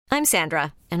I'm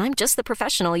Sandra, and I'm just the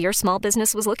professional your small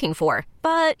business was looking for.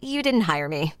 But you didn't hire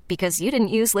me because you didn't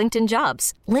use LinkedIn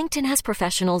Jobs. LinkedIn has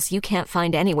professionals you can't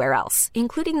find anywhere else,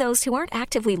 including those who aren't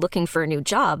actively looking for a new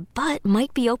job, but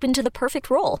might be open to the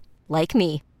perfect role, like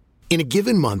me. In a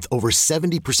given month, over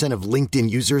 70% of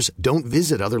LinkedIn users don't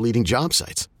visit other leading job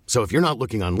sites. So if you're not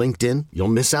looking on LinkedIn, you'll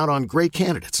miss out on great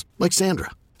candidates like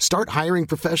Sandra. Start hiring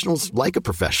professionals like a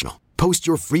professional. Post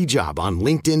your free job on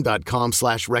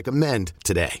linkedin.com/recommend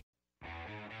today.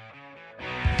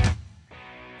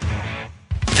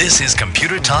 This is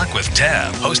Computer Talk with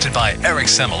Tab, hosted by Eric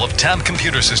Semmel of Tab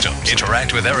Computer Systems.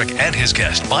 Interact with Eric and his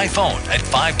guest by phone at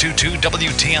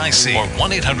 522-WTIC or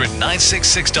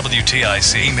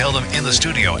 1-800-966-WTIC. Email them in the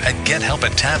studio at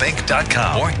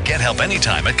gethelp@tabinc.com or gethelp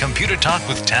anytime at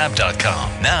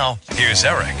computertalkwithtab.com. Now, here's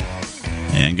Eric.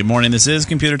 And good morning. This is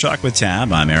Computer Talk with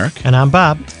Tab. I'm Eric. And I'm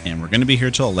Bob. And we're going to be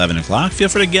here till 11 o'clock. Feel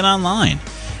free to get online.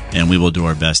 And we will do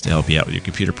our best to help you out with your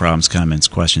computer problems, comments,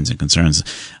 questions, and concerns.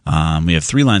 We have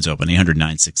 3 lines open,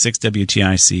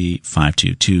 800-966-WTIC,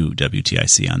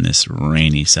 522-WTIC on this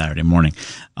rainy Saturday morning.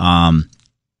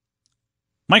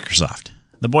 Microsoft,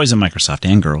 the boys at Microsoft,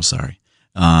 and girls, sorry,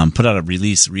 put out a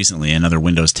release recently, another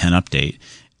Windows 10 update,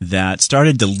 that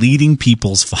started deleting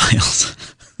people's files.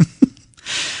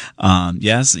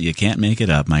 Yes, you can't make it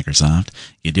up, Microsoft.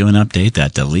 You do an update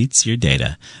that deletes your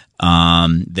data.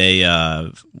 They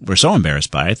were so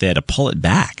embarrassed by it, they had to pull it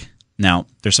back. Now,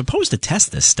 they're supposed to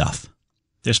test this stuff.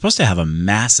 They're supposed to have a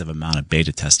massive amount of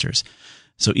beta testers.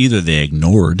 So either they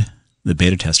ignored the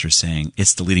beta testers saying,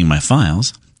 it's deleting my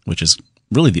files, which is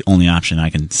really the only option I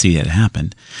can see it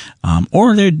happened,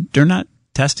 or they're not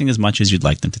testing as much as you'd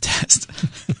like them to test.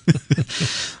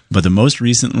 But the most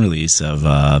recent release of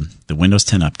the Windows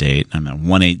 10 update, I'm at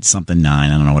 18-something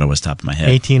 9, I don't know what it was top of my head.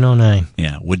 1809.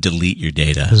 Yeah, would delete your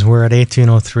data. Because we're at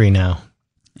 1803 now.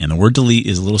 And the word delete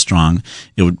is a little strong.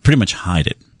 It would pretty much hide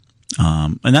it.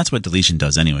 And that's what deletion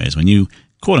does anyways. When you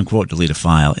quote-unquote delete a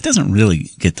file, it doesn't really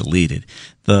get deleted.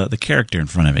 The character in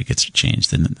front of it gets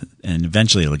changed, and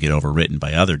eventually it'll get overwritten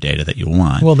by other data that you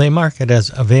want. Well, they mark it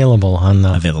as available on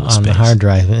the hard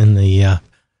drive in the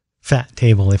fat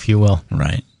table, if you will.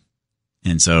 Right.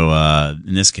 And so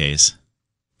in this case,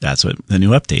 that's what the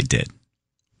new update did.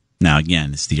 Now,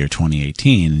 again, it's the year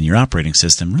 2018, and your operating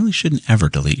system really shouldn't ever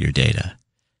delete your data.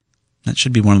 That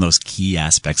should be one of those key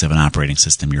aspects of an operating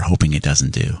system you're hoping it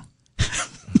doesn't do.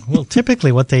 Well,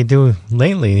 typically what they do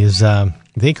lately is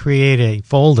they create a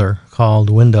folder called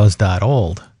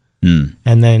windows.old, and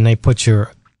then they put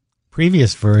your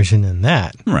previous version in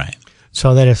that. Right.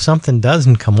 So that if something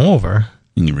doesn't come over,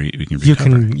 you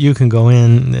can go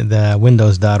in the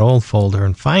windows.old folder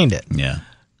and find it. Yeah.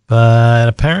 But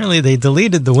apparently they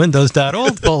deleted the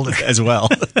windows.old folder as well.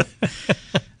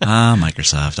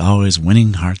 Microsoft, always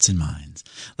winning hearts and minds.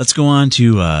 Let's go on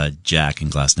to Jack in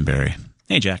Glastonbury.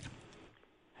 Hey, Jack.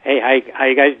 Hey, how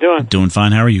you guys doing? Doing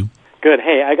fine. How are you? Good.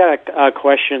 Hey, I got a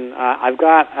question. I've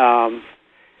got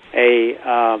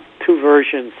 2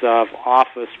 versions of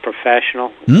Office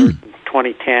Professional,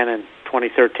 2010 and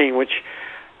 2013, which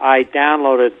I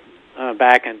downloaded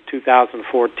back in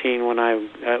 2014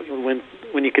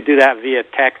 when you could do that via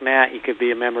TechNet. You could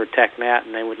be a member of TechNet,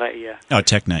 and they would let you. Oh,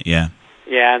 TechNet, yeah.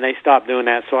 Yeah, and they stopped doing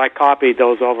that, so I copied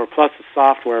those over, plus the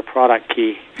software product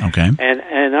key. Okay.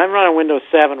 And I'm running Windows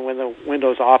 7 with the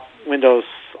Windows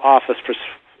Office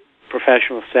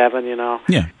Professional 7, you know.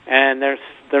 Yeah. And they're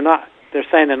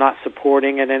saying they're not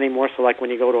supporting it anymore. So like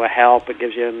when you go to a help, it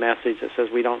gives you a message that says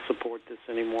we don't support this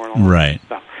anymore. And all right. That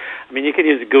stuff. I mean, you could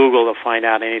use Google to find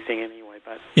out anything anyway,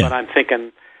 but I'm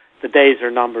thinking the days are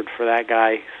numbered for that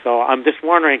guy. So I'm just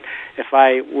wondering if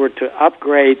I were to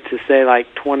upgrade to, say,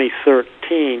 like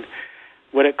 2013,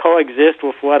 would it coexist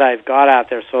with what I've got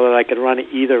out there so that I could run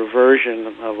either version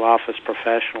of Office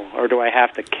Professional, or do I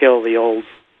have to kill the old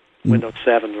Windows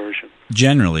 7 version?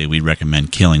 Generally, we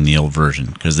recommend killing the old version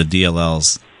because the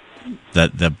DLLs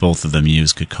that both of them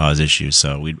use could cause issues.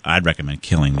 So I'd recommend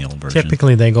killing the old version.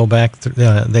 Typically, they go back.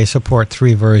 They support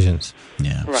 3 versions.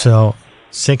 Yeah. Right. So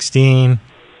 16,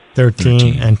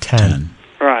 13, and 10.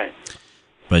 Right.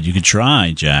 But you could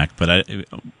try, Jack. But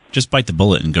just bite the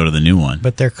bullet and go to the new one.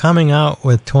 But they're coming out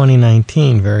with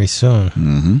 2019 very soon.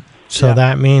 Mm-hmm. So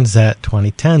that means that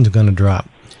 2010 is going to drop.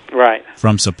 Right.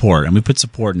 From support. And we put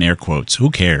support in air quotes. Who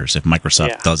cares if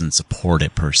Microsoft doesn't support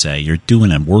it per se? You're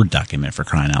doing a Word document, for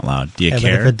crying out loud. Do you care?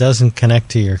 But if it doesn't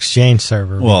connect to your Exchange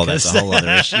server. Well, that's a whole other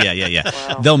issue. Yeah.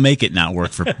 Wow. They'll make it not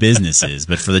work for businesses,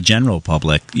 but for the general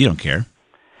public, you don't care.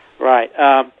 Right.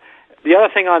 The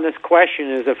other thing on this question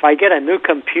is if I get a new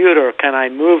computer, can I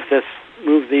move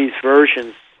these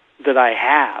versions, that I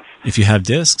have. If you have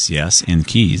discs, yes, and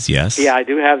keys, yes. Yeah, I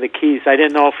do have the keys. I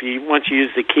didn't know if once you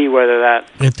use the key, whether that...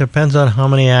 It depends on how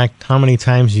many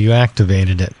times you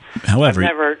activated it. However,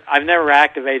 I've never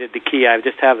activated the key. I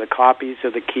just have the copies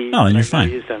of the keys. Oh, and you're fine.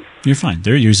 Use them. You're fine.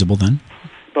 They're usable then.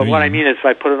 But what I mean is, if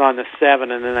I put it on the 7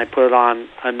 and then I put it on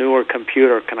a newer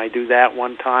computer, can I do that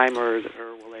one time, or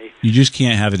will they? You just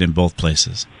can't have it in both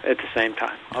places at the same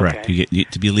time. Correct. Okay.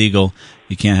 To be legal,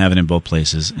 you can't have it in both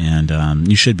places, and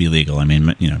you should be legal. I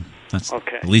mean, that's the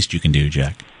least you can do,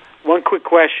 Jack. One quick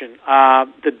question: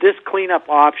 the disk cleanup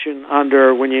option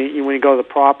under when you go to the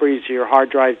properties, your hard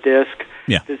drive disk.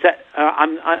 Yeah. Does that?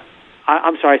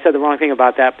 I'm sorry, I said the wrong thing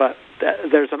about that. But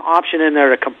there's an option in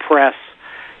there to compress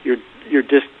your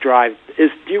disk drive. Do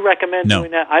you recommend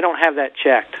doing that? I don't have that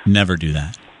checked. Never do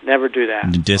that. Never do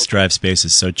that. The disk drive space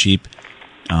is so cheap.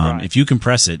 If you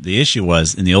compress it, the issue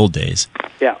was in the old days.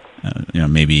 Yeah.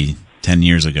 Maybe 10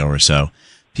 years ago or so,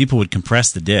 people would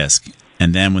compress the disk,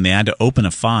 and then when they had to open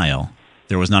a file,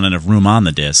 there was not enough room on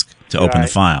the disk to open the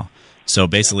file. So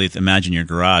basically, imagine your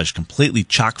garage completely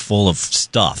chock full of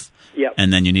stuff,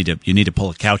 and then you need to pull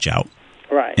a couch out.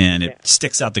 Right. And it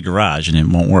sticks out the garage, and it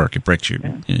won't work. It breaks your...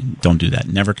 Don't do that.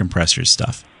 Never compress your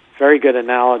stuff. Very good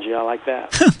analogy. I like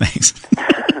that. Thanks.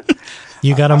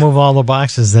 You got to move all the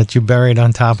boxes that you buried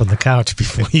on top of the couch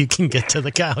before you can get to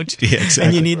the couch. Yeah, exactly.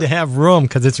 And you need to have room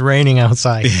because it's raining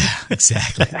outside. Yeah,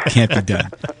 exactly. Can't be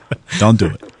done. Don't do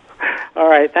it. All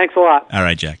right. Thanks a lot. All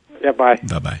right, Jack. Yeah, bye.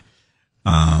 Bye-bye.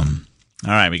 All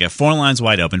right, we got 4 lines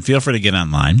wide open. Feel free to get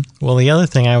online. Well, the other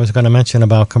thing I was going to mention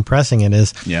about compressing it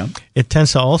is it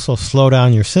tends to also slow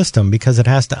down your system because it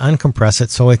has to uncompress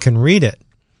it so it can read it.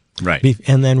 Right.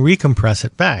 And then recompress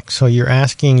it back. So you're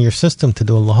asking your system to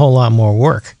do a whole lot more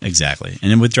work. Exactly.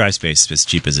 And with drive space, as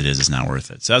cheap as it is, it's not worth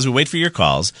it. So as we wait for your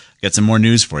calls, get some more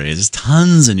news for you. There's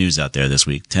tons of news out there this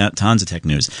week, tons of tech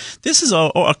news. This is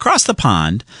across the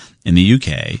pond in the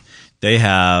UK. They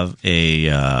have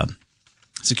a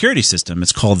security system.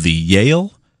 It's called the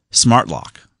Yale Smart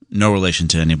Lock. No relation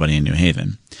to anybody in New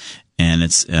Haven. And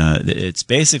it's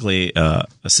basically a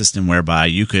system whereby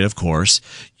you could, of course,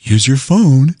 use your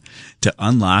phone to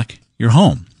unlock your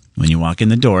home. When you walk in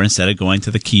the door, instead of going to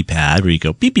the keypad where you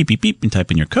go beep, beep, beep, beep and type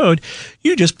in your code,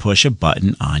 you just push a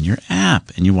button on your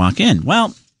app and you walk in.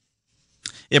 Well,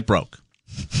 it broke.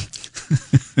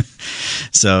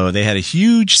 So they had a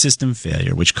huge system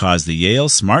failure, which caused the Yale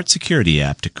Smart Security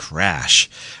app to crash,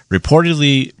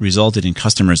 reportedly resulted in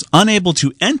customers unable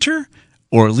to enter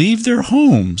or leave their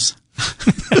homes.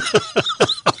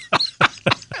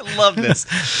 I love this.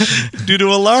 Due to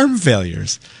alarm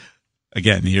failures.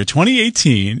 Again, the year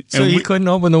 2018. So you couldn't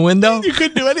open the window? You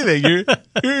couldn't do anything.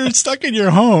 You're stuck in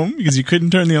your home because you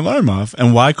couldn't turn the alarm off.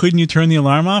 And why couldn't you turn the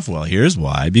alarm off? Well, here's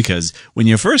why. Because when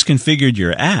you first configured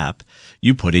your app,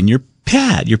 you put in your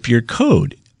pad, your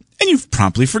code, and you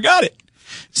promptly forgot it.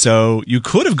 So you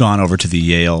could have gone over to the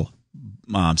Yale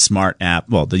Smart app,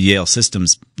 the Yale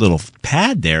Systems little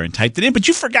pad there and typed it in, but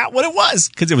you forgot what it was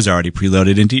because it was already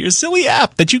preloaded into your silly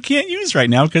app that you can't use right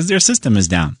now because their system is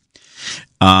down.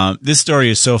 This story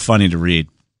is so funny to read,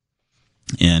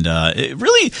 and it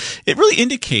really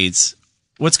indicates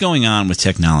what's going on with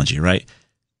technology, right?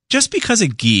 Just because a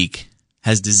geek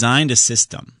has designed a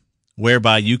system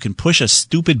whereby you can push a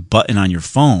stupid button on your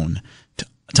phone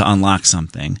to unlock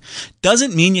something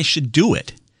doesn't mean you should do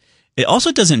it. It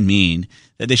also doesn't mean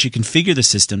that they should configure the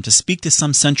system to speak to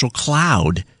some central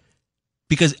cloud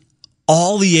because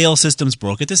all the Yale systems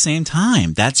broke at the same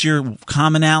time. That's your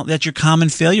common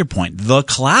failure point. The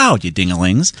cloud, you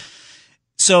dingalings.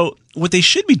 So what they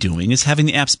should be doing is having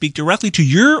the app speak directly to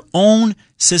your own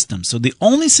system. So the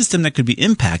only system that could be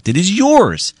impacted is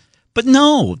yours. But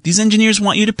no, these engineers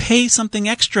want you to pay something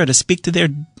extra to speak to their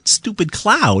stupid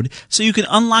cloud so you can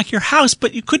unlock your house,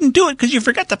 but you couldn't do it because you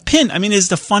forgot the PIN. I mean, it's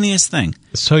the funniest thing.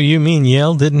 So you mean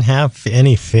Yale didn't have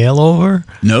any failover?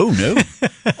 No.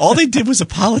 All they did was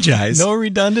apologize. No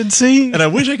redundancy? And I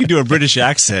wish I could do a British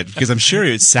accent because I'm sure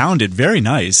it sounded very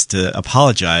nice to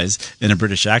apologize in a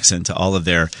British accent to all of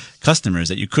their customers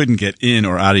that you couldn't get in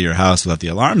or out of your house without the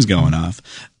alarms going off.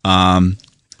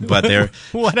 But they're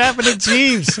what happened to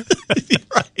Jeeves?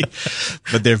 Right.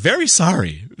 But they're very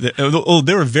sorry. They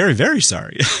were very, very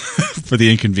sorry for the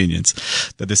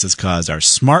inconvenience that this has caused our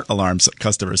smart alarms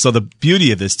customers. So the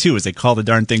beauty of this too is they call the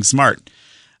darn thing smart.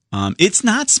 It's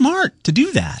not smart to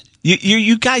do that.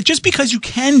 You guys, just because you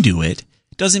can do it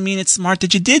doesn't mean it's smart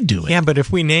that you did do it. Yeah, but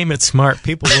if we name it smart,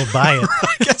 people will buy it.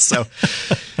 I guess so.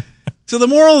 So the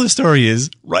moral of the story is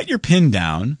write your PIN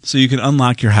down so you can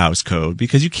unlock your house code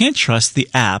because you can't trust the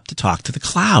app to talk to the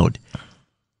cloud.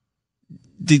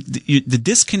 The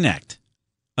disconnect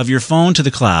of your phone to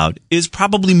the cloud is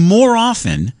probably more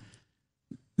often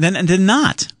than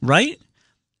not, right?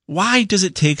 Why does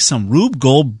it take some Rube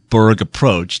Goldberg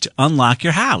approach to unlock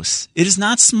your house? It is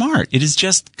not smart. It is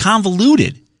just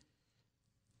convoluted.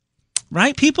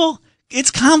 Right, people?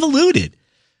 It's convoluted.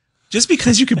 Just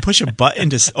because you can push a button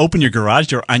to open your garage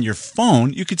door on your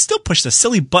phone, you could still push the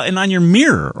silly button on your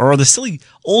mirror or the silly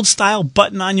old-style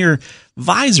button on your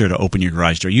visor to open your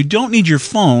garage door. You don't need your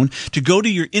phone to go to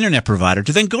your internet provider,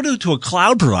 to then go to a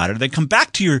cloud provider, then come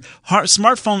back to your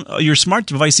smartphone, your smart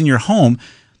device in your home.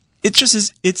 It just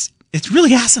is. It's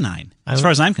really asinine as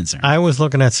far as I'm concerned. I was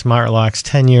looking at smart locks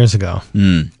 10 years ago,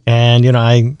 and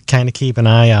I kind of keep an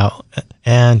eye out,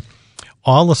 and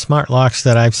all the smart locks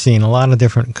that I've seen, a lot of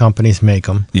different companies make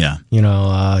them. Yeah.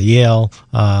 Yale,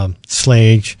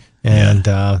 Schlage, and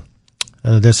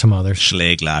there's some others.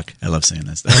 Schlage lock. I love saying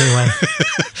that stuff. Anyway,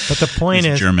 but the point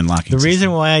is, German locking the reason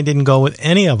system. why I didn't go with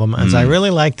any of them is I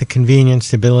really like the convenience,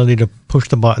 the ability to push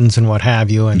the buttons and what have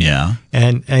you. And,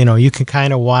 and you can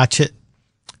kind of watch it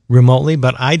remotely,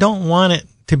 but I don't want it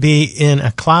to be in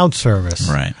a cloud service.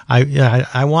 Right.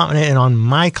 I want it on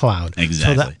my cloud.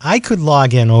 Exactly. So that I could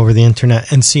log in over the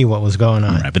internet and see what was going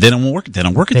on. Right, but they don't work it that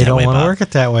way, Bob. They don't want to work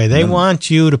it that way. They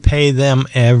want you to pay them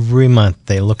every month.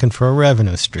 They're looking for a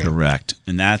revenue stream. Correct.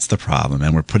 And that's the problem.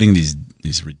 And we're putting these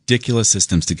ridiculous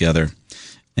systems together.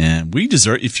 And we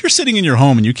deserve, if you're sitting in your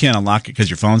home and you can't unlock it because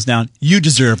your phone's down, you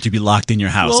deserve to be locked in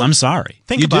your house. Well, I'm sorry.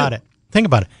 Think about it.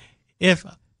 If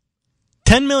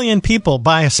 10 million people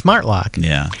buy a smart lock,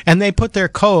 and they put their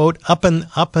code up in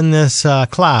this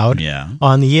cloud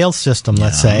on the Yale system,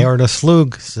 let's say, or the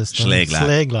Schlage system,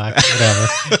 Schlage lock,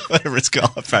 whatever it's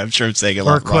called. I'm sure I'm saying it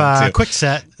wrong too.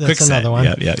 Kwikset, that's another one.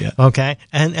 Yeah. Okay,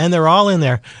 and they're all in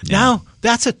there. Now,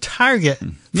 that's a target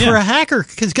for a hacker,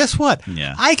 because guess what?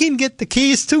 I can get the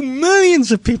keys to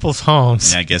millions of people's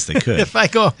homes. Yeah, I guess they could. If I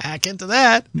go hack into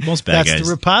that. That's the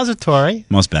repository.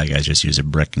 Most bad guys just use a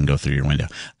brick and go through your window.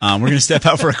 We're going to step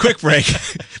out for a quick break.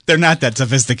 They're not that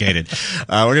sophisticated.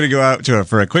 We're going to go out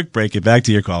for a quick break. Get back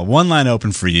to your call. One line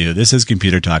open for you. This is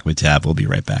Computer Talk with Tab. We'll be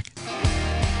right back.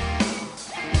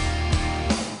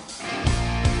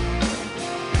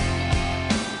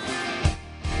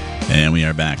 And we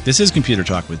are back. This is Computer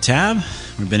Talk with Tab.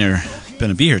 We've been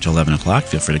to be here till 11 o'clock.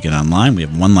 Feel free to get online. We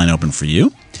have one line open for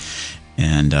you.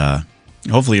 And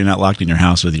hopefully you're not locked in your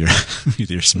house with your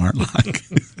smart lock.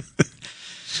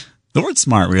 The word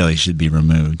smart really should be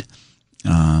removed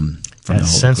from the whole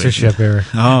censorship era.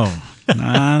 Oh,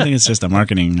 I think it's just a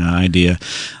marketing idea.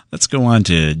 Let's go on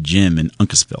to Jim in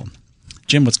Uncasville.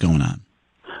 Jim, what's going on?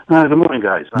 Good morning,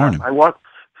 guys. Morning.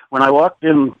 When I walked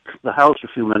in the house a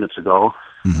few minutes ago,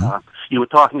 you were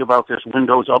talking about this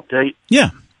Windows update.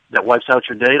 Yeah. That wipes out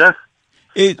your data.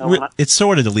 It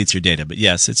sort of deletes your data, but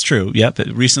yes, it's true. Yep,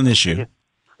 a recent issue.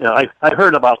 Yeah, I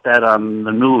heard about that on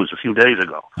the news a few days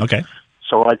ago. Okay.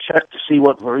 So I checked to see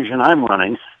what version I'm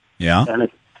running. Yeah. And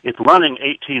it's running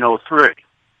 1803.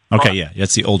 Okay, yeah,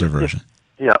 that's the older version.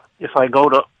 If I go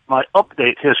to my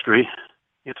update history,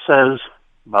 it says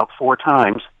about 4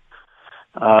 times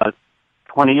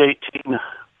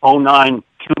 2018-09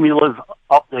 cumulative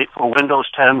update for Windows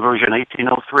 10 version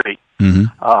 1803.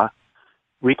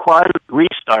 Required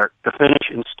restart to finish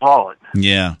installing.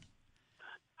 Yeah.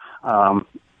 I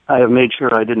have made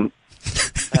sure I didn't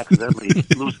accidentally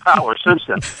lose power since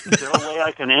then. Is there a way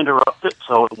I can interrupt it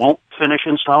so it won't finish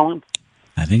installing?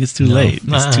 I think it's too late.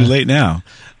 It's too late now.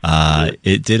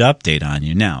 It did update on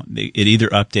you. Now, it either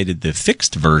updated the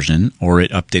fixed version or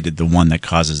it updated the one that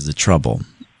causes the trouble.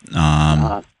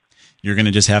 You're going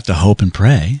to just have to hope and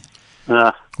pray.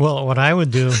 Well, what I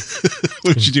would do...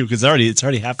 What would you do? Because it's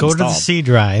already half installed. Go to the C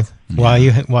drive while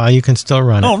you can still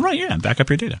run it. Oh, right, yeah. Back up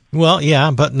your data. Well, yeah,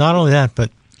 but not only that,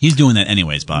 but... He's doing that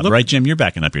anyways, Bob. Right, Jim? You're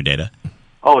backing up your data.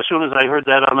 Oh, as soon as I heard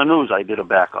that on the news, I did a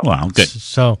backup. Wow, good.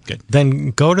 So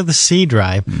then go to the C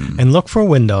drive and look for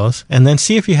Windows, and then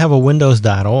see if you have a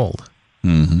Windows.old,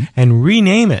 and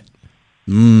rename it.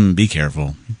 Be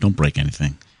careful. Don't break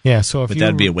anything. Yeah, so if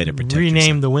that'd be a way to protect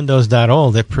rename the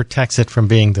Windows.old, it protects it from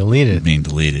being deleted.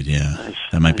 Yeah.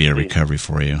 That might be a recovery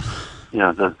for you.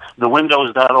 Yeah, the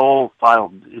Windows.old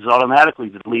file is automatically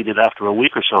deleted after a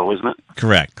week or so, isn't it?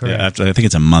 Correct. Yeah, I think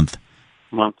it's a month.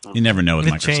 Okay. You never know with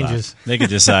Microsoft. Changes. They could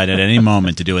decide at any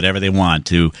moment to do whatever they want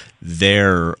to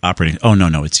their operating. Oh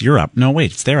no, it's your No,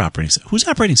 wait, it's their operating system. Whose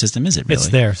operating system is it? Really? It's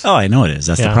theirs. Oh, I know it is.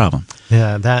 That's the problem.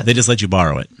 Yeah, they just let you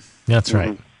borrow it. That's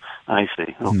right. I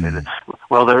see. Okay.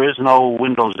 Well, there is no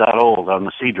Windows.old on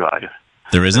the C drive.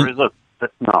 There isn't?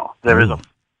 There is a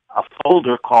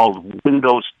folder called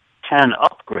Windows 10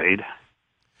 Upgrade.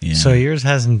 Yeah. So yours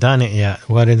hasn't done it yet.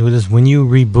 What it is when you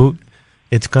reboot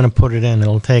it's going to put it in.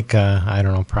 It'll take, I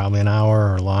don't know, probably an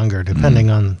hour or longer, depending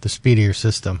on the speed of your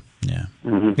system. Yeah.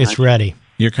 Mm-hmm. It's ready.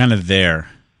 You're kind of there.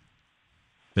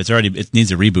 It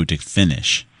needs a reboot to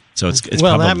finish. So it's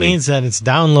well, probably, that means that it's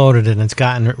downloaded and it's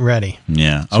gotten it ready.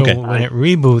 Yeah. Okay. So when it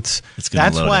reboots,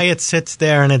 that's why it sits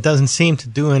there and it doesn't seem to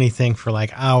do anything for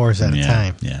like hours at a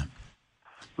time. Yeah.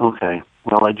 Okay.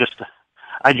 Well, I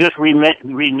just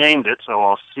renamed it, so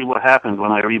I'll see what happens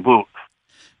when I reboot.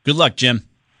 Good luck, Jim.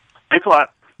 Thanks a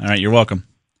lot. All right, you're welcome.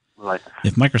 Right.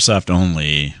 If Microsoft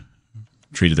only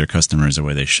treated their customers the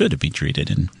way they should be treated,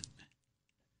 and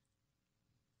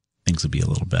things would be a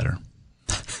little better.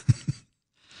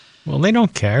 Well, they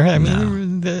don't care. I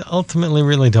mean, they ultimately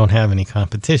really don't have any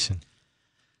competition.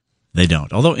 They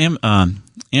don't. Although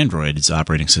Android's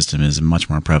operating system is much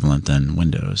more prevalent than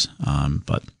Windows,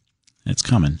 but it's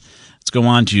coming. Let's go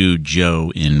on to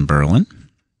Joe in Berlin.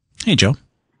 Hey, Joe.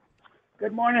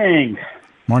 Good morning.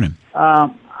 Morning.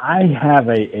 I have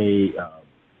a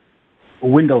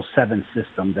Windows 7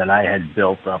 system that I had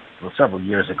built up several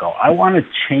years ago. I want to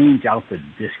change out the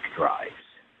disk drives.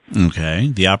 Okay.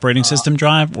 The operating system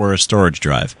drive or a storage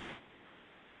drive?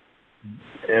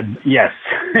 Yes.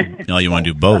 No, you want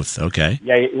to do both. Okay.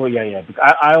 Yeah.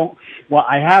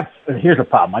 I have. Here's the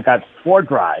problem. I got 4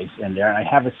 drives in there, and I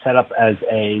have it set up as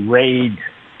a RAID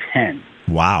 10.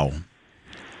 Wow.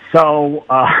 So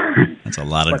that's a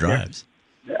lot of drives.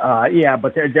 Yeah,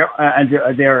 but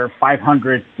they're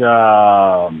 500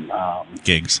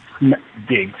 gigs.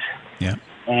 Gigs. Yeah.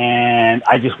 And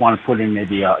I just want to put in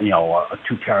maybe a 2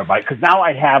 terabyte, because now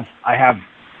I have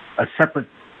a separate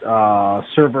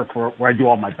server for where I do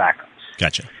all my backups.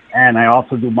 Gotcha. And I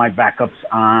also do my backups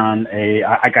on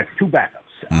I got 2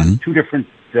 backups on 2 different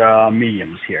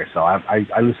mediums here, so I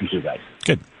listen to you guys.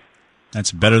 Good.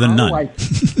 That's better than none.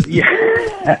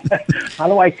 How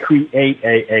do I create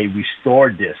a restore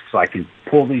disk so I can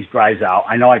pull these drives out?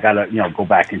 I know I got to go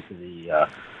back into the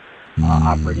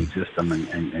operating system and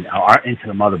into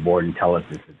the motherboard and tell it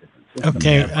it's a different system.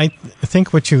 Okay, I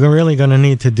think what you're really going to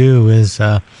need to do is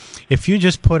if you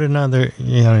just put another,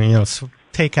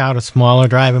 take out a smaller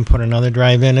drive and put another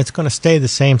drive in, it's going to stay the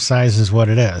same size as what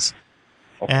it is.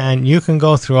 Okay. And you can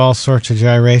go through all sorts of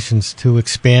gyrations to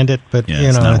expand it, but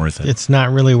it's not worth it. It's not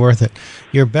really worth it.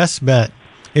 Your best bet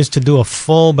is to do a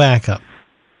full backup,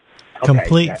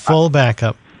 complete full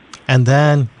backup, and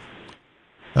then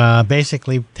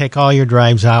basically take all your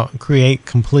drives out and create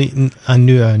a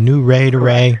new RAID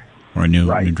array or a new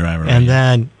drive array, and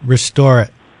then restore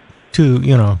it to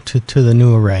the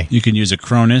new array. You can use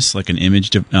Acronis, like an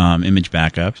image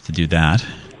backup, to do that.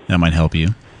 That might help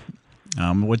you.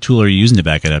 What tool are you using to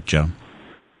back it up, Joe?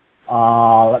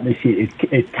 Let me see.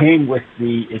 It came with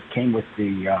the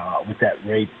with that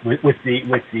RAID with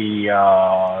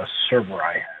the server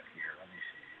I have here. Let me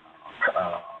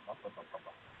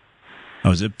see.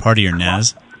 Is it part of your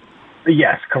NAS?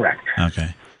 Yes, correct.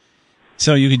 Okay.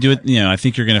 So you could do it. I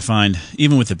think you're going to find,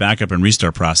 even with the backup and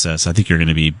restore process, I think you're going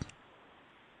to be.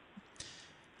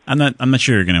 I'm not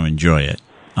sure you're going to enjoy it.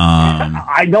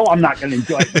 I know I'm not going to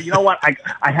enjoy it, but you know what?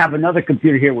 I have another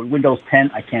computer here with Windows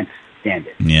 10. I can't stand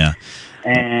it. Yeah,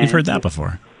 and you've heard that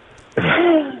before.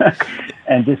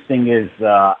 And this thing is,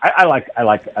 I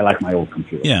like my old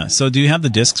computer. Yeah. So, do you have the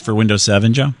disks for Windows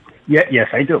 7, Joe? Yeah. Yes,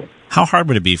 I do. How hard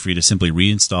would it be for you to simply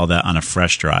reinstall that on a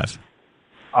fresh drive?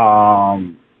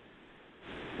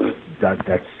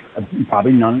 That's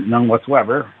probably none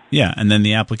whatsoever. Yeah, and then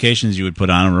the applications you would put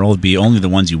on will be only the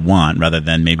ones you want, rather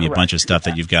than maybe a bunch of stuff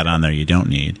that you've got on there you don't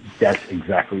need. That's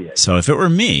exactly it. So if it were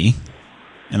me,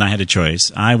 and I had a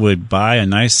choice, I would buy a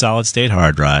nice solid-state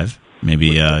hard drive,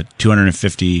 maybe a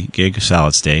 250 gig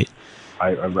solid-state.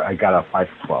 I got a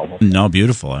 512. No,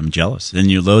 beautiful. I'm jealous. Then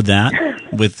you load that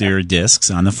with your disks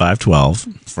on the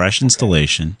 512, fresh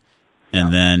installation,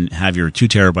 and then have your 2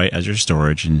 terabyte as your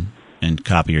storage and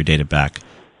copy your data back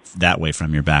that way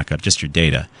from your backup, just your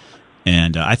data.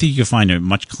 And I think you can find a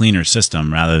much cleaner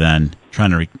system rather than trying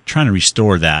to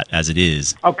restore that as it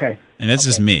is. Okay. And that's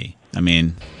just me. I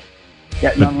mean,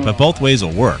 yeah, but both ways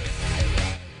will work.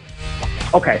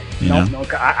 Okay. No.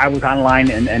 I was online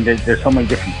and there's so many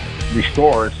different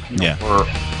restores. Yeah. For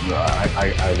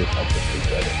I just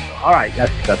did it. All right.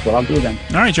 That's what I'll do then.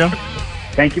 All right, Joe.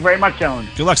 Thank you very much, gentlemen.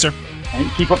 Good luck, sir.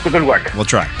 And keep up the good work. We'll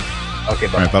try. Okay.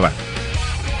 Bye. All right. Bye-bye.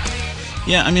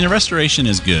 Yeah, I mean, a restoration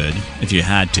is good if you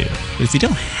had to. But if you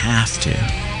don't have to,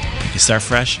 you can start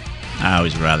fresh. I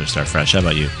always rather start fresh. How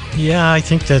about you? Yeah, I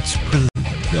think that's a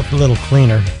little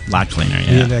cleaner. A lot cleaner,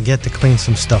 yeah. You get to clean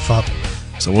some stuff up.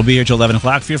 So we'll be here till 11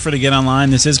 o'clock. Feel free to get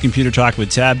online. This is Computer Talk with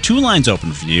Tab. 2 lines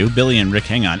open for you. Billy and Rick,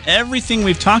 hang on. Everything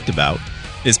we've talked about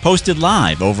is posted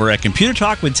live over at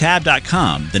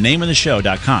computertalkwithtab.com, the name of the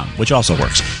show.com, which also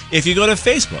works. If you go to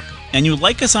Facebook and you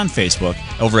like us on Facebook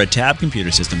over at Tab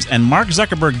Computer Systems, and Mark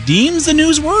Zuckerberg deems the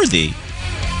news worthy,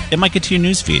 it might get to your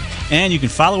news feed. And you can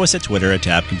follow us at Twitter at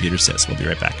Tab Computer Sys. We'll be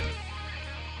right back.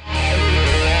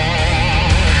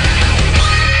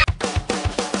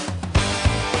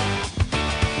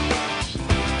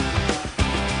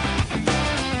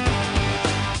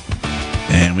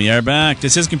 And we are back.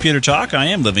 This is Computer Talk. I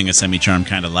am living a semi-charmed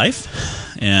kind of life.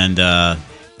 And I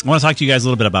want to talk to you guys a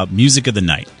little bit about Music of the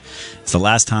Night. It's the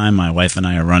last time my wife and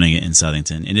I are running it in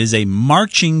Southington. It is a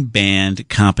marching band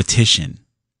competition.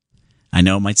 I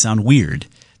know it might sound weird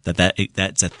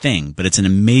that's a thing, but it's an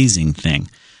amazing thing.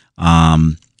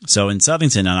 So in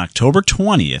Southington on October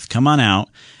 20th, come on out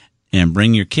and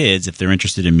bring your kids if they're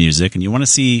interested in music and you want to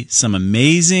see some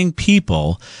amazing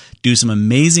people do some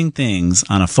amazing things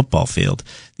on a football field.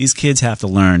 These kids have to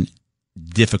learn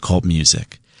difficult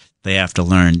music. They have to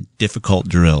learn difficult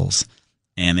drills.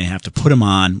 And they have to put them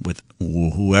on with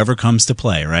whoever comes to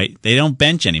play, right? They don't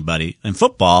bench anybody. In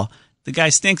football, the guy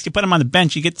stinks. You put him on the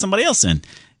bench, you get somebody else in.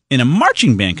 In a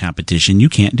marching band competition, you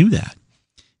can't do that.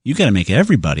 You got to make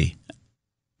everybody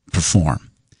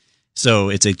perform. So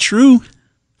it's a truly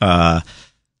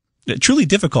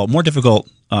difficult, more difficult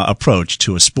approach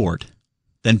to a sport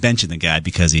than benching the guy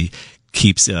because he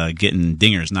keeps getting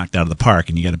dingers knocked out of the park,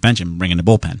 and you got to bench him and bring in the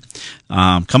bullpen.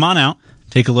 Come on out.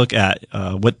 Take a look at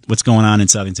what's going on in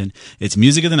Southington. It's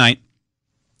Music of the Night.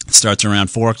 It starts around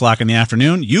 4 o'clock in the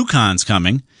afternoon. UConn's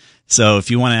coming. So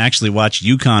if you want to actually watch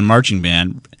UConn marching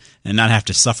band and not have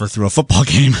to suffer through a football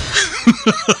game,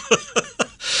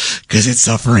 because it's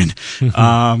suffering,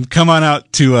 come on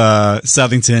out to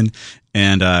Southington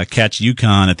and catch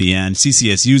UConn at the end.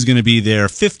 CCSU is going to be there.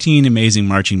 15 amazing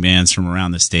marching bands from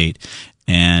around the state.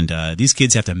 And these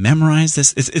kids have to memorize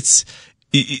this. It's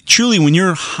truly, when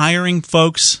you're hiring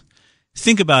folks,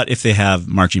 think about if they have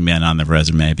marching band on their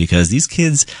resume, because these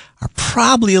kids are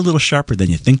probably a little sharper than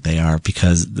you think they are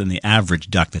than the average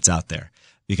duck that's out there,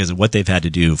 because of what they've had to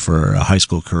do for a high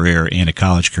school career and a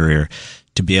college career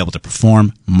to be able to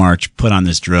perform, march, put on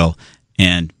this drill,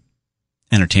 and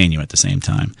entertain you at the same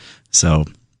time. So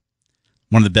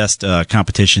one of the best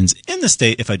competitions in the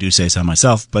state, if I do say so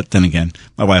myself. But then again,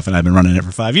 my wife and I have been running it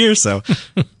for 5 years, so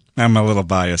I'm a little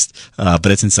biased. But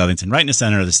it's in Southington, right in the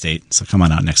center of the state. So come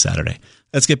on out next Saturday.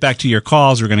 Let's get back to your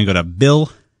calls. We're going to go to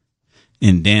Bill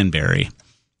in Danbury.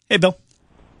 Hey, Bill.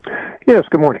 Yes,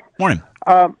 good morning. Morning.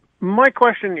 My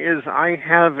question is, I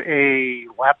have a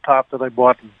laptop that I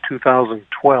bought in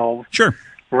 2012. Sure.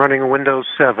 Running Windows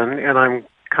 7, and I'm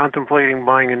contemplating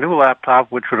buying a new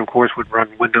laptop, which would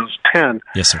run Windows 10.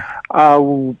 Yes, sir.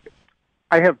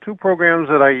 I have two programs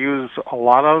that I use a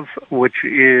lot of, which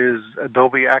is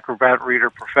Adobe Acrobat Reader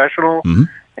Professional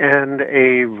and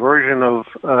a version of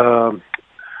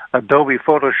Adobe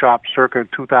Photoshop circa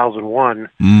 2001,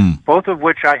 both of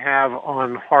which I have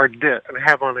on hard disk. I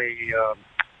have on a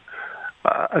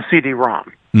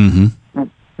CD-ROM.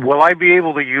 Will I be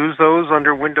able to use those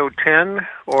under Windows 10,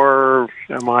 or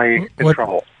am I in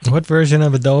trouble? What version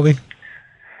of Adobe?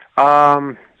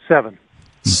 7.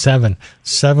 7.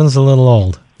 7's a little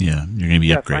old. Yeah, you're going to be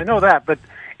upgraded. I know that, but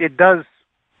it does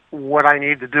what I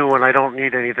need to do, and I don't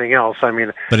need anything else. I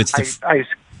mean, but it's I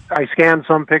scan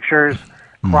some pictures,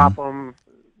 crop them,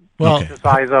 the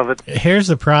size of it. Here's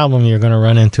the problem you're going to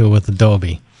run into with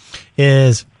Adobe,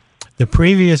 is the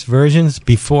previous versions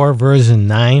before version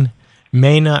 9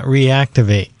 may not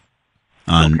reactivate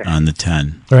on the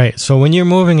 10. Right. So when you're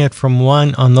moving it from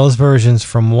one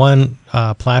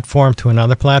platform to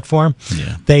another platform,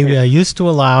 they used to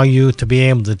allow you to be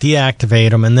able to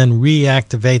deactivate them and then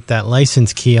reactivate that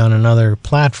license key on another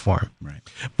platform. Right.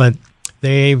 But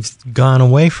they've gone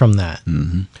away from that.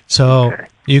 So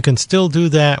you can still do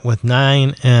that with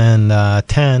 9 and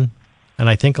 10 and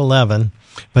I think 11.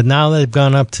 But now they've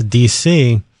gone up to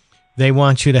DC, they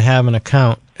want you to have an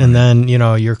account, and then,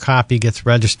 your copy gets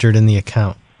registered in the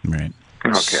account. Right.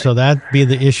 Okay. So that'd be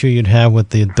the issue you'd have with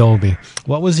the Adobe.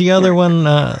 What was the other one?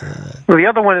 Well, the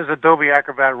other one is Adobe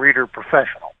Acrobat Reader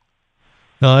Professional.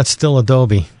 No, that's still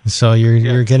Adobe. So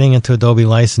you're getting into Adobe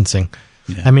licensing.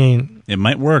 Yeah. I mean, it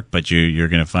might work, but you're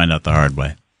going to find out the hard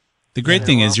way. The great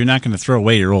thing is you're not going to throw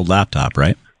away your old laptop,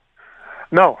 right?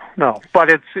 No. But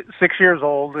it's 6 years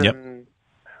old, and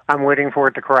I'm waiting for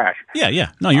it to crash. Yeah.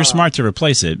 No, you're smart to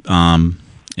replace it.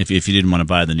 If you didn't want to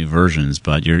buy the new versions,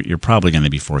 but you're probably going to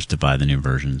be forced to buy the new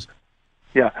versions.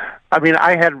 Yeah, I mean,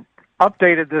 I had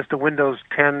updated this to Windows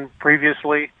 10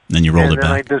 previously. Then you rolled it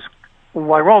back. I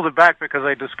rolled it back because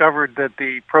I discovered that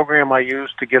the program I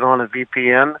used to get on a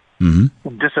VPN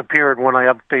disappeared when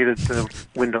I updated to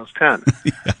Windows 10.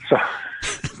 So,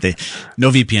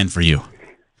 no VPN for you.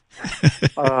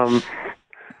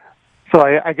 So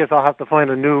I guess I'll have to find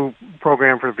a new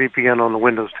program for VPN on the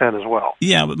Windows 10 as well.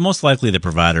 Yeah, but most likely the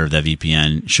provider of that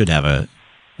VPN should have a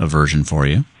version for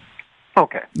you.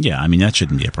 Okay. Yeah, I mean, that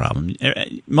shouldn't be a problem.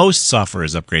 Most software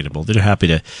is upgradable. They're happy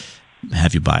to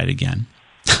have you buy it again.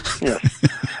 Yes.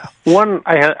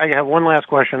 I have one last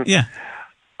question. Yeah.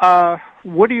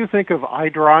 What do you think of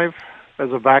iDrive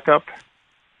as a backup?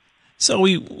 So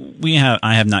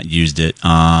I have not used it,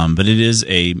 but it is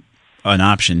an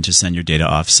option to send your data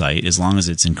off-site as long as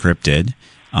it's encrypted,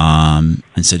 and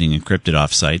sitting encrypted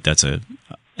off-site. That's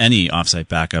any off-site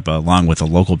backup along with a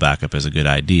local backup is a good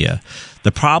idea.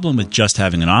 The problem with just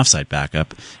having an off-site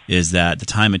backup is that the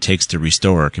time it takes to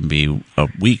restore can be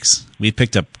weeks. We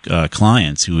picked up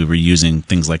clients who were using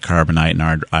things like Carbonite and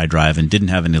iDrive and didn't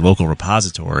have any local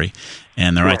repository,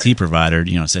 and their IT provider,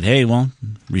 said, "Hey, well,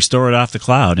 restore it off the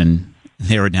cloud," and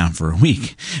they were down for a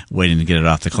week waiting to get it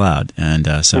off the cloud. And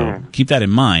so keep that in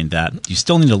mind, that you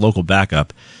still need a local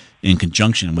backup in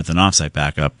conjunction with an offsite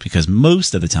backup, because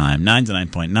most of the time,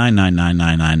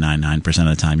 99.9999999% of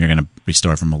the time, you're going to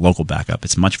restore from a local backup.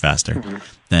 It's much faster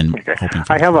than hoping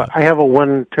for I have a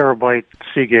 1 terabyte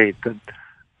Seagate that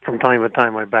from time to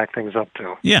time I back things up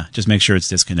to. Yeah, just make sure it's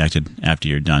disconnected after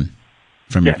you're done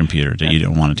from your computer, that you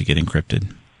don't want it to get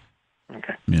encrypted.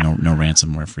 Okay. No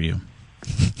ransomware for you.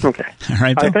 Okay. All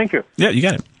right, Bill? Thank you. Yeah, you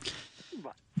got it.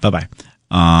 Bye-bye.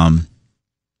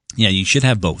 Yeah, you should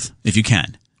have both, if you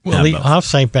can. Well, the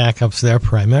offsite backups there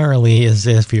primarily is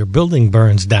if your building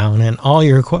burns down and all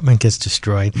your equipment gets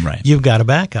destroyed, you've got a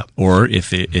backup. Or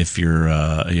if you're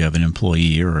you have an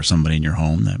employee or somebody in your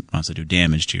home that wants to do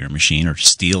damage to your machine or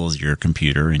steals your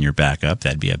computer and your backup,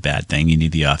 that'd be a bad thing. You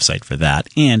need the offsite for that.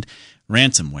 And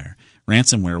ransomware.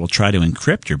 Ransomware will try to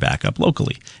encrypt your backup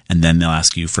locally, and then they'll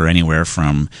ask you for anywhere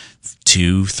from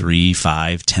 $2,000,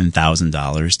 $3,000, $5,000,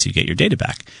 $10,000 to get your data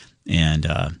back. And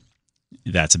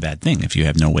that's a bad thing if you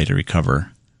have no way to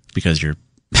recover because your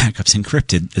backup's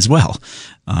encrypted as well,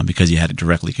 because you had it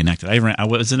directly connected. I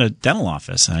was in a dental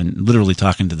office, and literally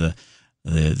talking to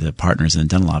the partners in the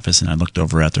dental office, and I looked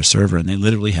over at their server, and they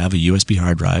literally have a USB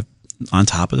hard drive on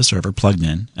top of the server plugged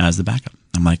in as the backup.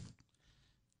 I'm like,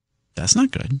 that's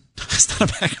not good. It's not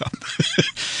a backup.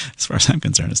 As far as I'm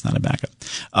concerned, it's not a backup.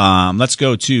 Let's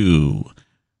go to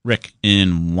Rick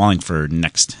in Wallingford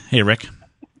next. Hey, Rick.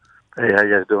 Hey, how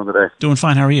you guys doing today? Doing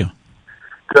fine. How are you?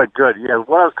 Good. Yeah,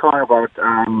 what I was calling about,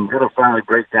 I'm going to finally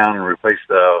break down and replace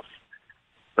the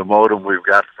modem we've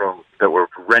got that we're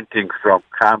renting from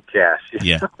Comcast.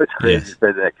 Yeah. It's crazy to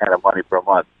spend that kind of money per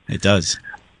month. It does.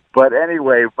 But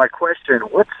anyway, my question,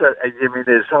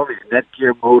 there's all these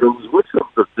Netgear modems. What's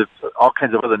all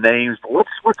kinds of other names, but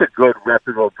what's a good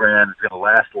reputable brand that's going to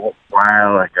last a little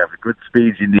while, like have the good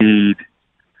speeds you need?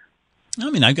 I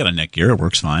mean, I've got a Netgear. It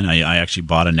works fine. I actually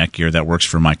bought a Netgear that works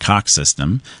for my Cox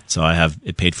system, so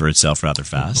it paid for itself rather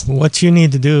fast. What you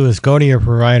need to do is go to your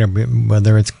provider,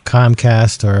 whether it's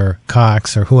Comcast or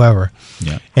Cox or whoever,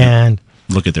 and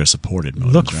look at their supported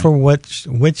modems. Look for which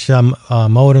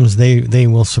modems they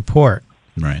will support.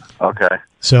 Right. Okay.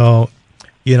 So,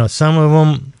 some of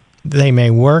them, they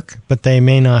may work, but they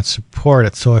may not support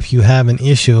it. So if you have an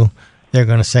issue, they're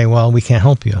going to say, well, we can't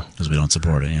help you. Because we don't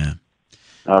support it, yeah.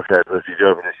 Okay, but if you do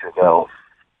have an issue,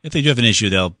 if they do have an issue,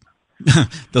 they'll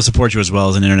support you as well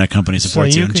as an internet company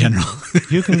supports you in general.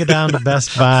 You can go down to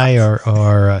Best Buy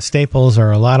or Staples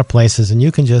or a lot of places, and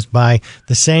you can just buy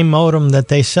the same modem that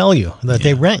they sell you, that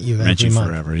they rent you every month.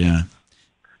 Forever, yeah.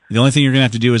 The only thing you're going to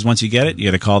have to do is once you get it, you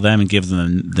got to call them and give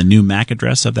them the new MAC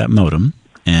address of that modem,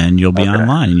 and you'll be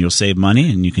online, and you'll save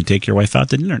money, and you can take your wife out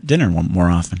to dinner more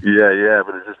often. Yeah,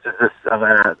 but it's just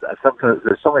sometimes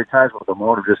there's so many times when the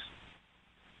modem just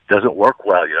doesn't work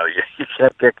well. You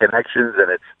can't get connections,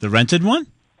 and it's the rented one.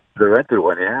 The rented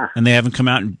one, yeah. And they haven't come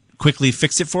out and quickly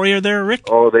fixed it for you, there, Rick?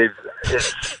 Oh,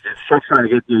 it's just trying to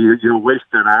get you. You'll waste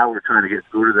an hour trying to get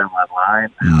through to them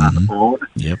online on the phone.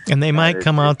 Yep. And they might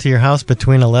come out to your house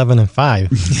between 11 and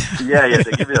 5. Yeah. They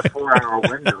give you a 4-hour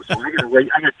window, so I got to wait.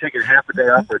 I got to take a half a day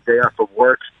off or a day off from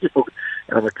work. And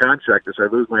I'm a contractor, so I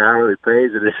lose my hourly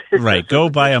pays. Right. Go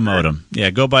buy a modem.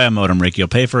 Yeah, go buy a modem, Rick. You'll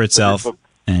pay for itself.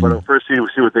 But first,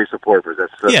 see what they support for.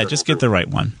 That's just get the right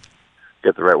one.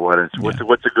 Get the right one. And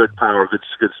what's a good power,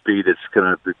 good speed? It's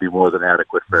going to be more than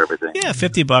adequate for everything. Yeah,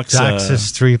 $50.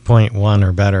 DOCSIS 3.1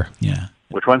 or better. Yeah.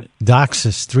 Which one?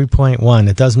 DOCSIS 3.1.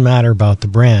 It doesn't matter about the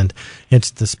brand.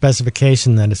 It's the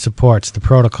specification that it supports, the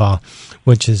protocol,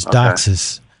 which is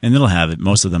DOCSIS. And it'll have it.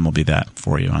 Most of them will be that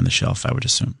for you on the shelf, I would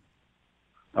assume.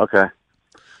 Okay.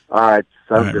 All right.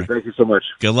 Sounds right, good. Rick. Thank you so much.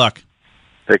 Good luck.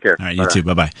 Take care. All right, you too.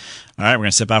 Bye-bye. All right, we're going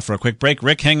to step out for a quick break.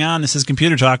 Rick, hang on. This is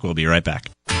Computer Talk. We'll be right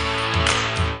back.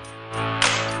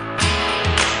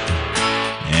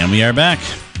 And we are back.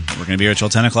 We're going to be here until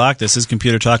 10 o'clock. This is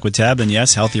Computer Talk with Tab. And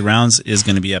yes, Healthy Rounds is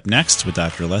going to be up next with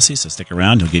Dr. Alessi, so stick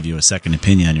around. He'll give you a second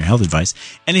opinion on your health advice.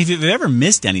 And if you've ever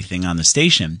missed anything on the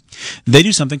station, they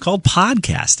do something called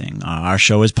podcasting. Our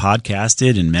show is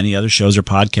podcasted, and many other shows are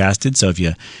podcasted. So if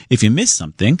you missed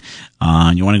something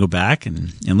and you want to go back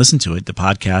and listen to it, the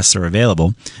podcasts are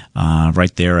available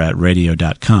right there at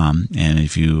radio.com. And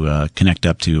if you connect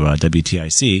up to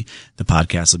WTIC, the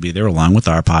podcast will be there along with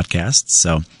our podcasts.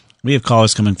 So we have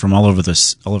callers coming from all over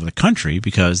the country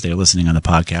because they're listening on the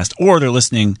podcast, or they're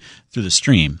listening through the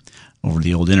stream over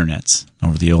the old internets,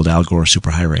 over the old Al Gore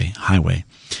superhighway,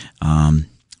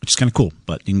 which is kind of cool.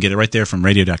 But you can get it right there from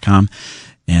radio.com.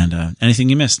 And anything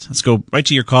you missed, let's go right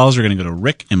to your calls. We're going to go to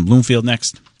Rick in Bloomfield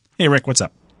next. Hey, Rick, what's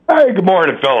up? Hey, good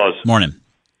morning, fellas. Morning.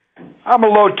 I'm a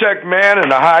low-tech man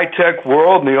in a high-tech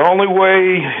world, and the only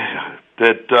way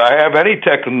that I have any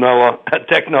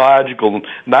technological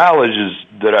knowledge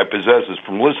that I possess is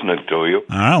from listening to you.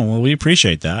 Oh, well, we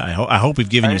appreciate that. I hope we've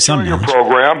given you some knowledge. Your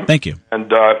program. Thank you. And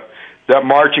that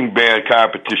marching band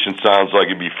competition sounds like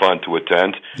it'd be fun to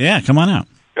attend. Yeah, come on out.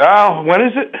 When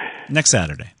is it? Next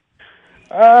Saturday.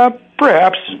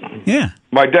 Perhaps. Yeah.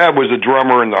 My dad was a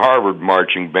drummer in the Harvard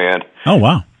marching band. Oh,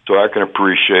 wow. So I can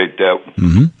appreciate that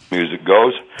music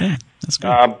goes. Yeah, that's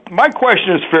good. My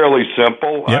question is fairly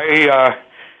simple. Yep.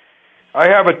 I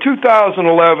have a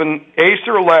 2011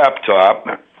 Acer laptop,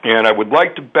 and I would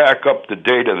like to back up the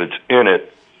data that's in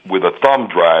it with a thumb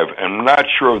drive. And I'm not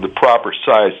sure of the proper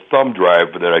size thumb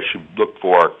drive that I should look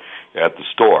for at the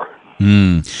store.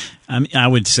 I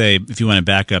would say if you want to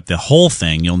back up the whole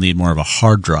thing, you'll need more of a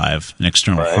hard drive, an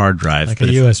external hard drive. Like a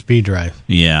USB drive.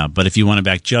 Yeah, but if you want to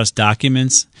back just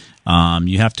documents,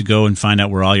 you have to go and find out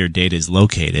where all your data is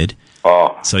located.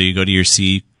 Oh. So you go to your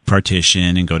C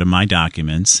partition and go to My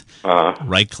Documents,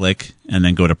 right-click, and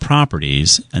then go to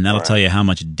Properties, and that'll tell you how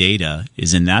much data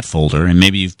is in that folder, and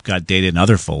maybe you've got data in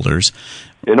other folders.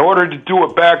 In order to do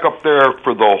a backup there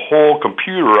for the whole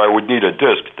computer, I would need a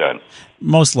disk then.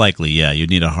 Most likely, yeah,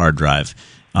 you'd need a hard drive.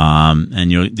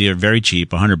 And they're very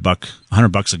cheap.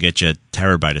 $100 will get you a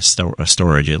terabyte of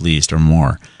storage at least, or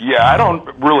more. Yeah, I don't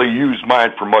really use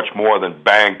mine for much more than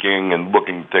banking and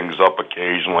looking things up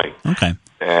occasionally. Okay.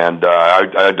 And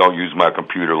I don't use my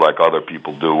computer like other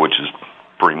people do, which is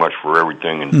pretty much for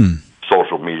everything and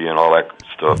social media and all that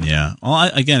stuff. Yeah. Well,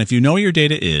 again, if you know where your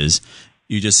data is,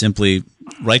 you just simply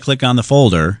right-click on the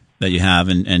folder that you have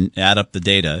and add up the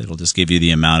data. It'll just give you the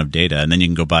amount of data, and then you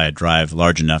can go buy a drive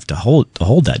large enough to hold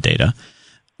that data,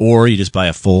 or you just buy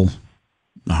a full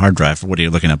hard drive. What are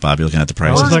you looking at, Bob? You're looking at the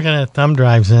prices? I was looking at thumb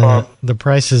drives, and the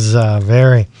prices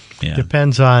vary. Yeah.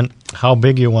 Depends on how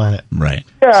big you want it. Right.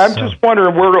 Yeah, I'm just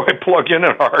wondering, where do I plug in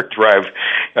a hard drive?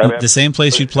 The same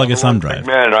place you'd plug a thumb drive.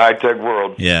 Man, in a high-tech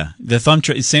world. Yeah. The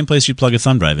same place you plug a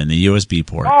thumb drive in, the USB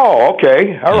port. Oh,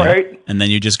 okay. All right. And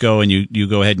then you just go and you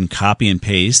go ahead and copy and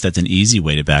paste. That's an easy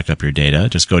way to back up your data.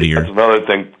 Just go to your... That's another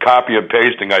thing. Copy and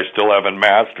pasting I still haven't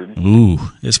mastered. Ooh,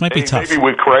 this might be tough. Maybe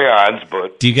with crayons,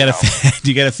 but... Do you get a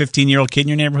 15-year-old kid in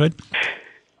your neighborhood?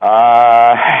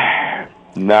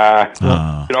 Nah.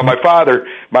 You know, my father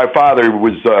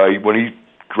was when he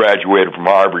graduated from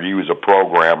Harvard, he was a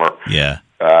programmer. Yeah.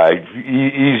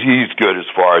 He's good as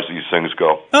far as these things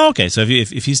go. Oh, okay. So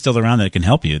if he's still around that can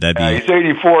help you, that'd be... He's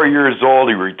 84 years old.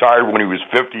 He retired when he was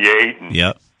 58. And,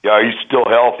 yep. Yeah, he's still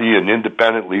healthy and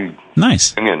independently.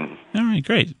 Nice. And, all right,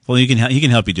 great. Well, he can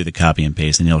help you do the copy and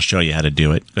paste, and he'll show you how to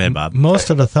do it. Go ahead, Bob. Most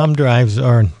of the thumb drives,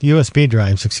 or USB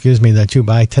drives, that you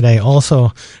buy today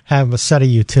also have a set of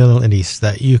utilities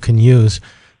that you can use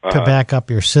to back up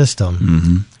your system.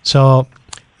 Mm-hmm. So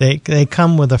they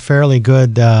come with a fairly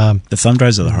good... the thumb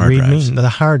drives or the hard drives? The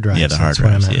hard drives. Yeah, the hard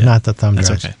drives. Yeah. Not the thumb that's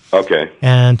drives. Okay.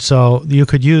 And so you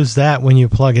could use that when you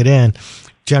plug it in.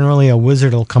 Generally, a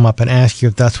wizard will come up and ask you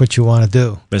if that's what you want to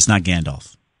do. But it's not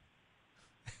Gandalf.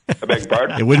 I beg your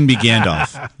pardon? It wouldn't be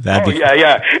Gandalf.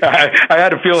 Yeah. I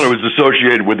had a feeling it was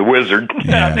associated with the wizard.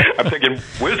 Yeah. I'm thinking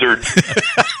wizard.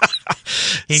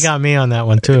 He got me on that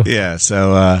one too. Yeah,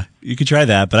 so you could try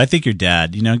that. But I think your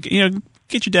dad,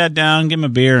 get your dad down, give him a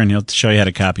beer, and he'll show you how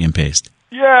to copy and paste.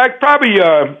 Yeah, I'd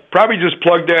probably just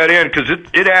plug that in because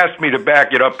it asked me to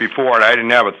back it up before, and I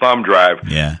didn't have a thumb drive.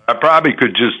 Yeah, I probably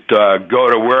could just go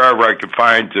to wherever I could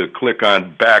find to click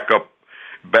on backup,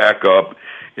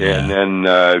 And then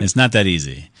it's not that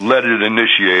easy. Let it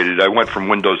initiate it. I went from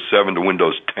Windows 7 to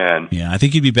Windows 10. Yeah, I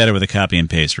think you'd be better with a copy and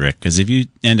paste, Rick, because if you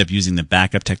end up using the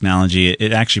backup technology,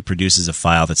 it actually produces a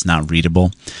file that's not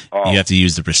readable. You have to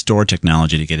use the restore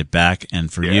technology to get it back.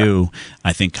 And for you,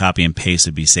 I think copy and paste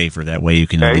would be safer. That way you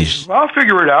can at least... I'll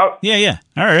figure it out. Yeah.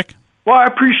 All right, Rick. Well, I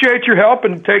appreciate your help,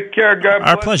 and take care. God bless.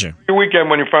 Our pleasure. Your weekend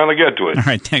when you finally get to it. All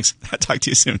right, thanks. I'll talk to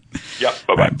you soon. Yep,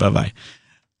 bye-bye. Right, bye-bye.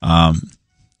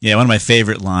 Yeah, one of my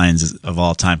favorite lines of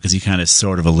all time, because he kind of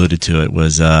sort of alluded to it,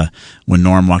 was when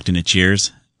Norm walked into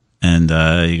Cheers, and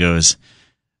he goes,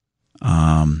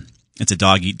 it's a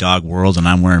dog-eat-dog world, and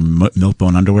I'm wearing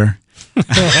Milk-Bone underwear.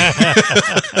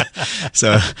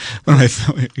 So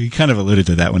he kind of alluded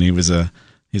to that when he's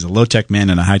a low-tech man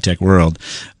in a high-tech world.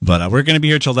 But we're going to be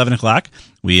here till 11 o'clock.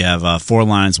 We have 4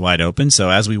 lines wide open, so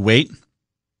as we wait,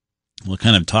 we'll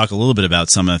kind of talk a little bit about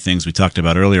some of the things we talked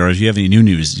about earlier, or if you have any new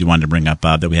news you wanted to bring up,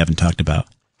 Bob, that we haven't talked about.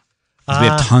 We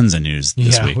have tons of news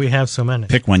this week. Yeah, we have so many.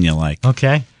 Pick one you like.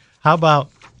 Okay. How about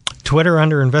Twitter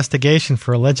under investigation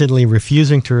for allegedly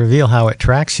refusing to reveal how it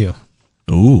tracks you?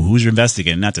 Ooh, who's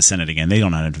investigating? Not the Senate again. They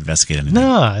don't know how to investigate anything.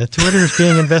 No, Twitter is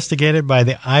being investigated by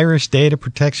the Irish Data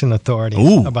Protection Authority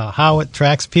about how it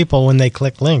tracks people when they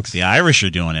click links. The Irish are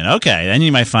doing it. Okay, then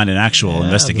you might find an actual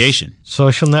investigation. The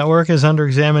social network is under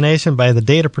examination by the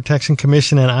Data Protection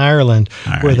Commission in Ireland,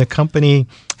 where the company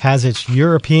has its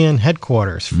European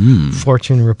headquarters.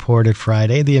 Fortune reported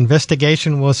Friday. The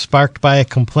investigation was sparked by a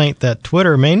complaint that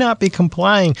Twitter may not be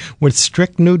complying with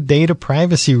strict new data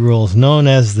privacy rules known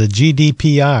as the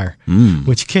GDPR,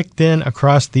 which kicked in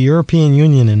across the European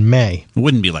Union in May. It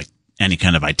wouldn't be like any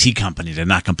kind of IT company to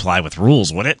not comply with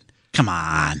rules, would it? Come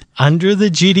on. Under the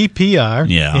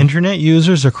GDPR, Internet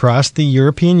users across the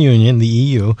European Union, the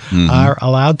EU, are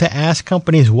allowed to ask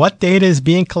companies what data is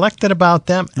being collected about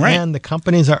them, and the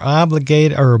companies are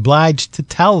obligated or obliged to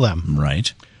tell them.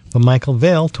 Right. But Michael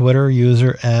Vale, Twitter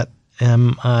user at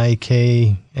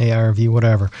MIKARV,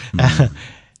 whatever,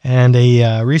 and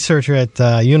a researcher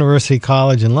at University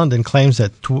College in London, claims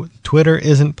that Twitter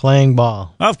isn't playing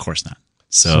ball. Of course not.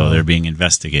 So they're being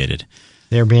investigated.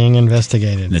 They're being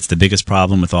investigated. And it's the biggest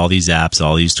problem with all these apps,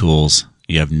 all these tools.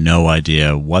 You have no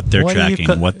idea what they're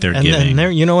tracking, what they're giving.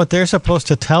 And you know what? They're supposed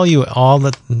to tell you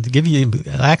give you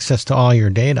access to all your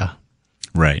data.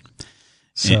 Right.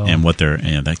 So, and what they're,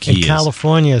 the key is.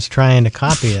 California is trying to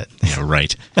copy it. Yeah,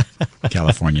 right.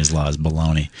 California's law is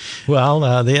baloney. Well,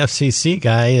 the FCC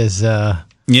guy is... the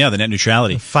net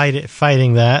neutrality.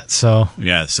 Fighting that, so...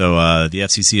 Yeah, so the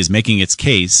FCC is making its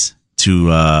case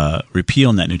to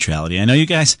repeal net neutrality. I know you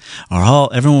guys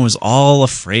everyone was all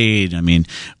afraid. I mean,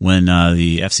 when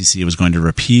the FCC was going to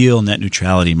repeal net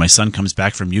neutrality, my son comes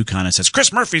back from UConn and says,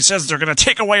 Chris Murphy says they're going to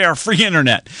take away our free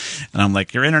internet. And I'm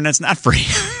like, your internet's not free.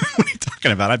 What are you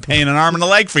talking about? I'm paying an arm and a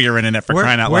leg for your internet for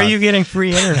crying out loud. Where are you getting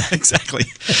free internet? Exactly.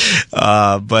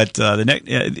 But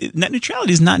the net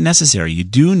neutrality is not necessary. You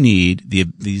do need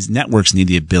these networks need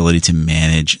the ability to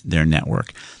manage their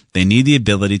network. They need the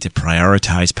ability to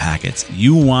prioritize packets.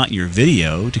 You want your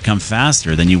video to come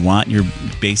faster than you want your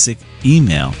basic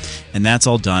email. And that's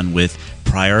all done with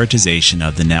prioritization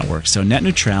of the network. So net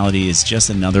neutrality is just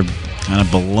another kind of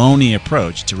baloney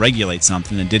approach to regulate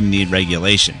something that didn't need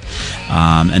regulation.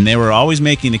 And they were always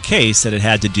making the case that it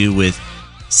had to do with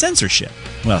censorship.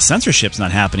 Well, censorship's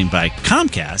not happening by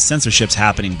Comcast. Censorship's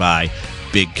happening by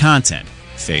big content.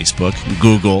 Facebook,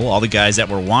 Google, all the guys that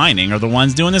were whining are the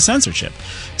ones doing the censorship.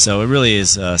 So it really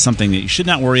is something that you should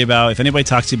not worry about. If anybody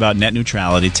talks to you about net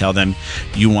neutrality, tell them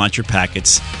you want your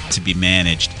packets to be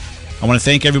managed. I want to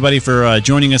thank everybody for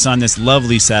joining us on this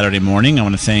lovely Saturday morning. I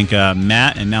want to thank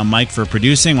Matt and now Mike for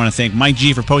producing. I want to thank Mike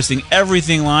G for posting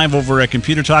everything live over at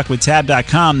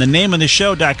ComputerTalkWithTab.com, the name of the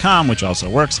show.com, which also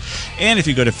works. And if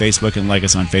you go to Facebook and like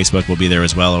us on Facebook, we'll be there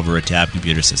as well over at Tab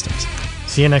Computer Systems.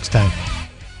 See you next time.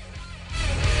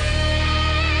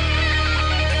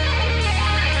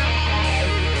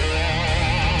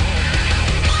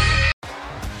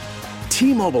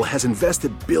 T-Mobile has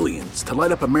invested billions to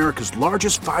light up America's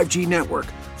largest 5G network,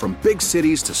 from big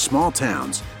cities to small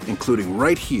towns, including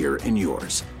right here in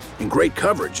yours. And great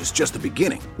coverage is just the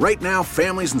beginning. Right now,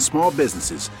 families and small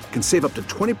businesses can save up to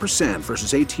 20%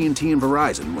 versus AT&T and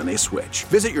Verizon when they switch.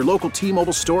 Visit your local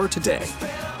T-Mobile store today.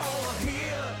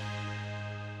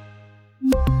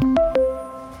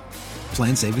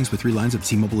 Plan savings with 3 lines of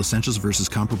T-Mobile Essentials versus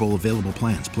comparable available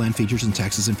plans. Plan features and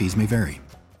taxes and fees may vary.